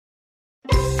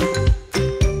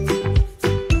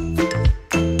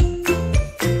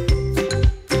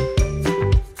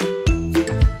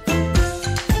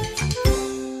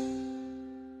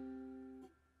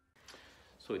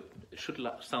should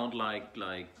sound like Do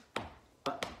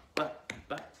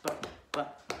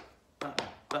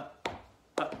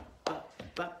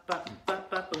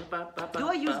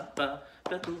I use?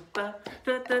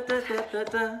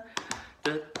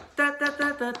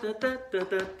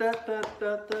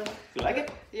 You like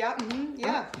it? Yeah,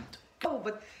 yeah. Oh,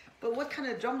 but what kind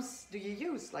of drums do you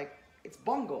use? Like, it's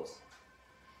bongos.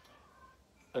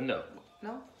 No.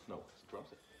 No? No, it's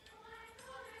drums.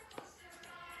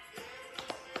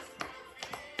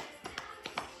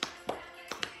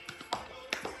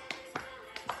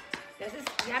 Das ist,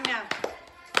 die haben ja...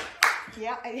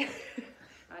 Ja, ja.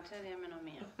 Warte, die haben ja noch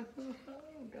mehr. Oh,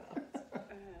 God.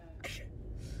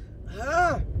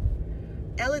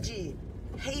 Elegy.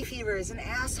 Hay fever is an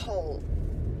asshole.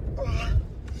 Ugh.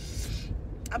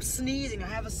 I'm sneezing. I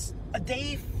have a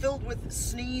day filled with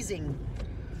sneezing.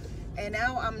 And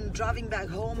now I'm driving back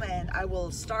home and I will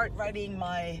start writing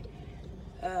my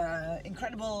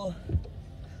incredible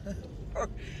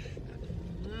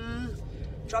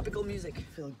tropical music. I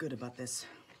feel good about this.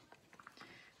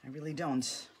 I really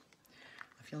don't.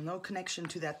 I feel no connection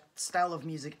to that style of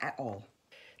music at all.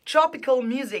 Tropical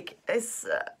music is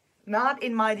not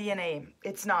in my DNA.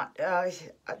 It's not.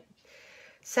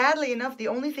 Sadly enough, the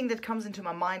only thing that comes into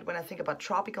my mind when I think about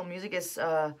tropical music is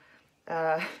you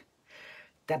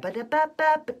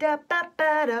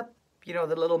know,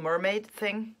 the Little Mermaid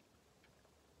thing.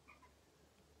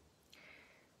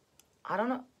 I don't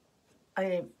know.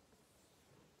 I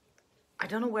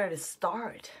don't know where to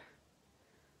start.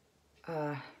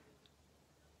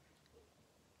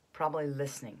 Probably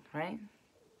listening, right?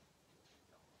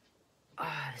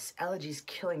 Ah, this allergy's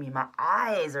killing me. My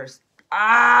eyes are...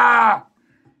 Ah!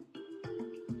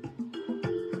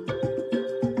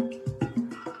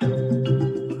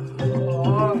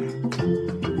 Oh.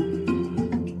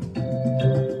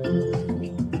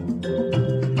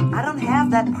 I don't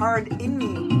have that part in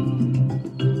me.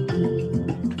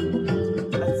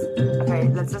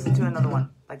 Let's listen to another one,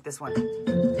 like this one.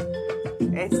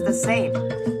 It's the same.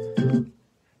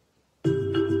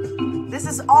 This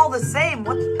is all the same.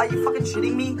 What? Are you fucking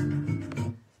shitting me?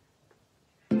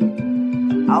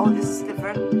 Oh, this is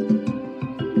different.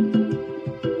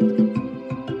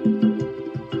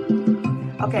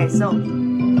 Okay, so,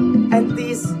 and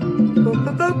these.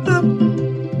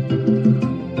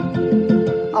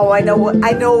 Oh, I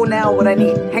know now what I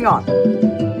need. Hang on.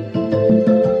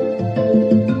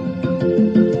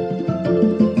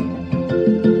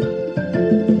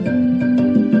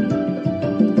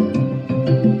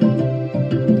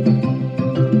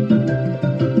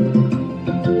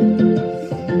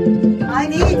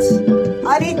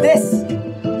 I need this.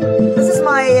 This is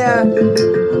my,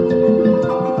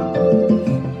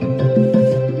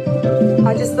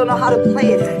 I just don't know how to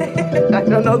play it. I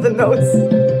don't know the notes.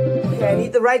 Okay, I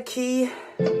need the right key.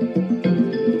 I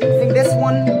think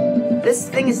this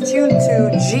thing is tuned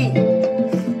to G.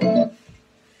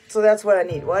 So that's what I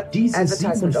need. What? Dieses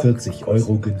 47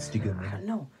 Euro günstige I don't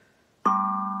know.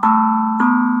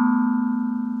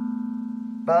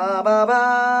 Ba ba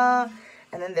ba.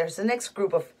 And then there's the next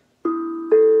group of...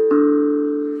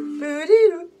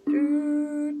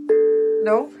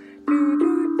 No.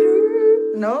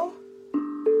 No.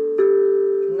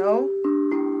 No.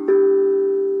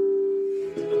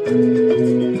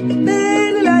 La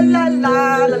la la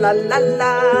la la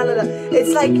la la.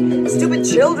 It's like stupid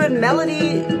children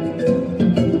melody.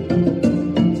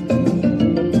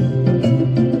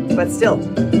 But still.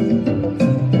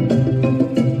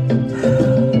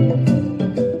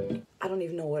 I don't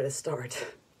even know where to start.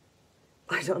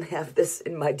 I don't have this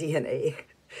in my DNA.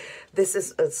 This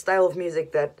is a style of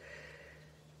music that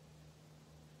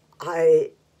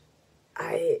I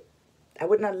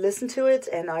would not listen to it,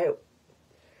 and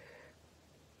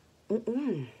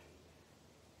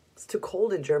it's too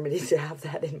cold in Germany to have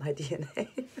that in my DNA.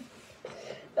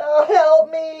 Oh, help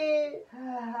me!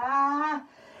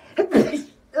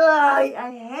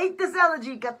 I hate this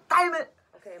allergy, god damn it!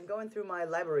 Okay, I'm going through my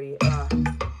library.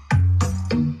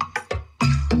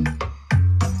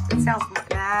 It sounds,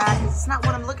 nah, it's not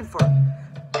what I'm looking for.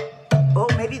 Oh,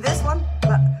 maybe this one?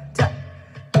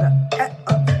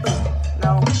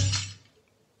 No.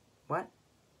 What?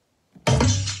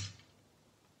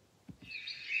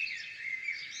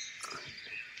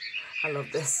 I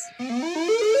love this.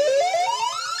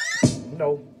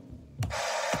 No.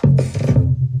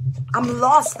 I'm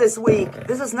lost this week.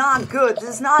 This is not good. This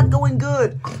is not going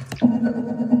good.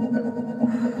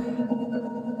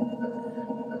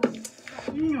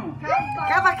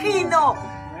 Cavaquinho!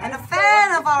 And a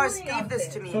fan of ours gave this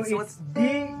to me. So it's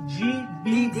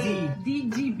DGBD.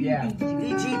 DGBD. Yeah.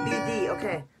 DGBD,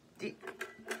 okay.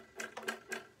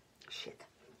 Shit.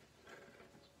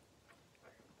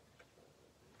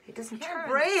 It doesn't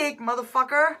break,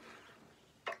 motherfucker.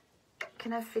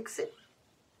 Can I fix it?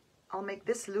 I'll make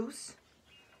this loose.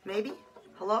 Maybe?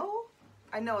 Hello?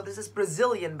 I know this is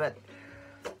Brazilian, but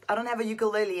I don't have a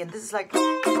ukulele, and this is like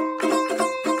the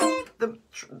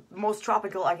most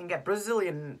tropical I can get.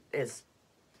 Brazilian is.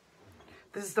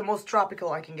 This is the most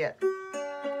tropical I can get.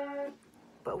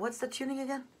 But what's the tuning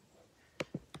again?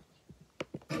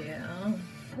 Yeah.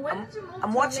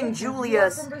 I'm watching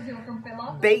Julia's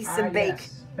Bass and Bake.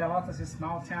 Pelotas is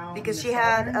small town. Because she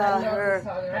had her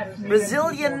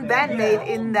Brazilian bandmate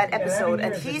in that episode,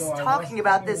 and he's talking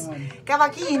about this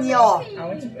cavaquinho.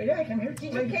 Yeah, I came here to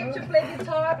play guitar. To play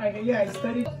guitar. I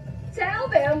studied. Tell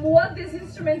them what this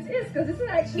instrument is, because this is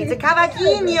actually... It's a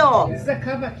cavaquinho. This is a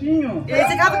cavaquinho.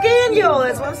 It's a cavaquinho,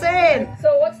 that's what I'm saying.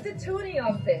 So what's the tuning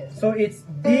of this? So it's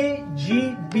D,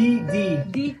 G, B, D.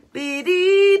 D. B, D,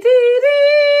 D, D,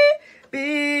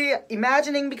 B.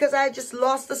 Imagining because I just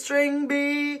lost the string.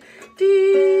 B,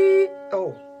 D.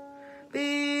 Oh.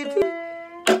 B, D.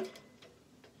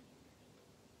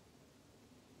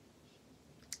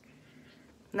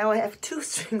 Now I have 2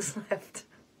 strings left.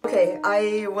 Okay,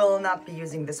 I will not be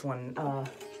using this one.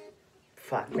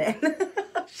 Fuck, man.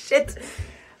 Shit.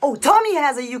 Oh, Tommy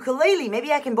has a ukulele.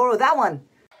 Maybe I can borrow that one.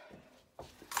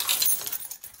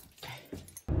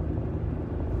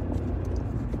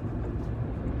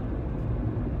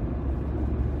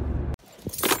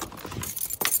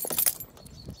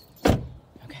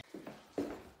 Okay.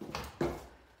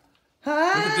 Look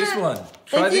at this one.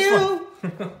 Try this one.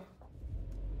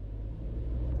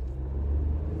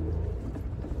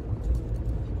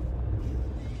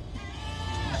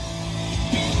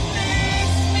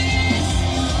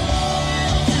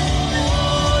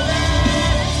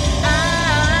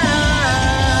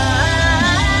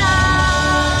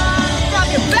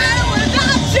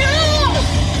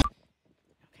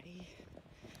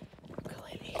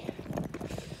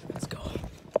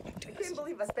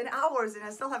 I spent hours and I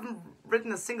still haven't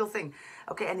written a single thing.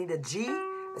 Okay, I need a G,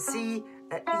 a C,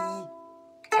 a E,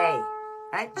 A.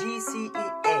 Right? G, C, E,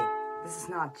 A. This is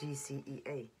not G, C, E,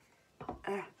 A. E. All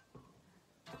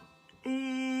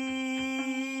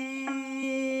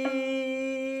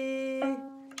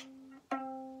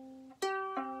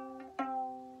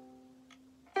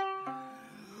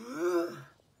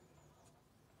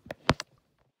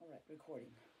right,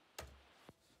 recording.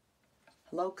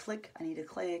 Hello, click. I need a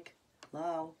click.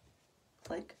 Hello.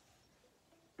 Click.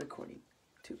 Recording.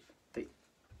 2, 3.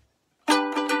 I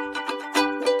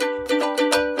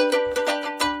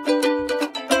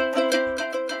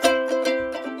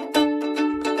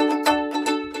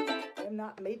am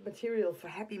not made material for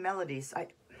happy melodies.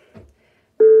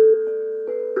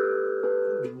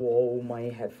 Whoa, my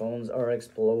headphones are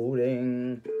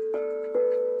exploding.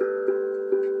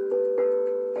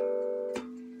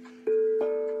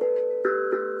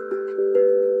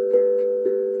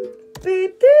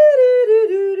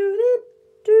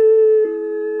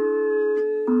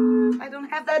 I don't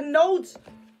have that note.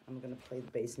 I'm gonna play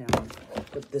the bass now.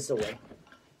 Put this away.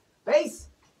 Bass!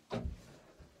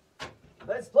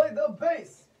 Let's play the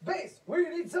bass. Bass! We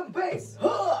need some bass.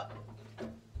 Huh!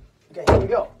 Okay, here we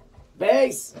go.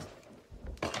 Bass!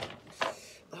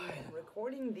 I'm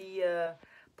recording the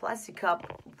plastic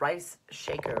cup rice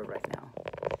shaker right now.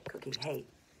 Cookie, hey,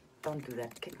 don't do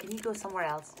that. Can you go somewhere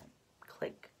else?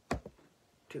 Click.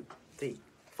 2, 3,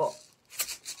 4.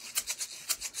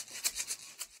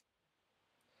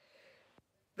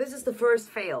 This is the first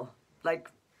fail. Like,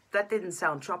 that didn't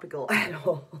sound tropical at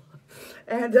all.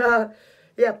 And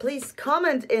yeah, please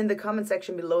comment in the comment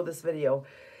section below this video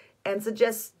and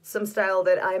suggest some style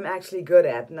that I'm actually good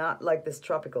at, not like this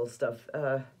tropical stuff.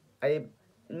 Yeah.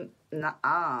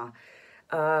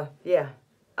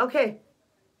 Okay.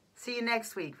 See you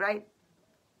next week, right?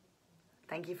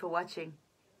 Thank you for watching.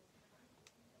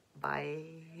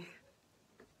 Bye.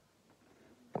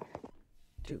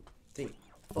 2, 3,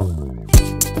 4.